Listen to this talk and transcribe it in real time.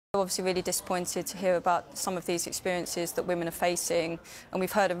Obviously really disappointed to hear about some of these experiences that women are facing, and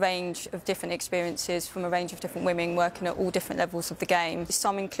we've heard a range of different experiences from a range of different women working at all different levels of the game.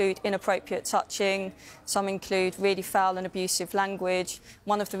 Some include inappropriate touching, some include really foul and abusive language.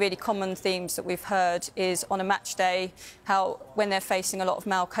 One of the really common themes that we've heard is on a match day, how when they're facing a lot of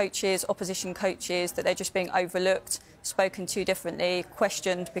male coaches, opposition coaches, that they're just being overlooked, spoken to differently,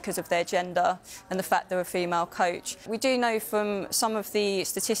 questioned because of their gender and the fact they're a female coach. We do know from some of the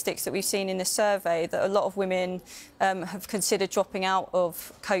statistics that we've seen in this survey that a lot of women have considered dropping out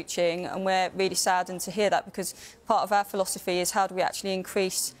of coaching, and we're really saddened to hear that, because part of our philosophy is how do we actually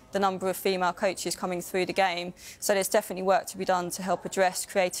increase the number of female coaches coming through the game. So there's definitely work to be done to help address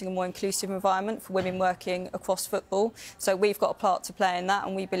creating a more inclusive environment for women working across football. So we've got a part to play in that,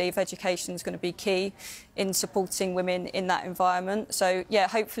 and we believe education is going to be key in supporting women in that environment. So yeah,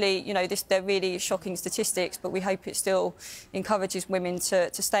 hopefully, you know, they're really shocking statistics, but we hope it still encourages women to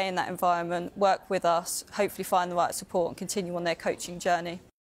stay in that environment, work with us, hopefully find the right support and continue on their coaching journey.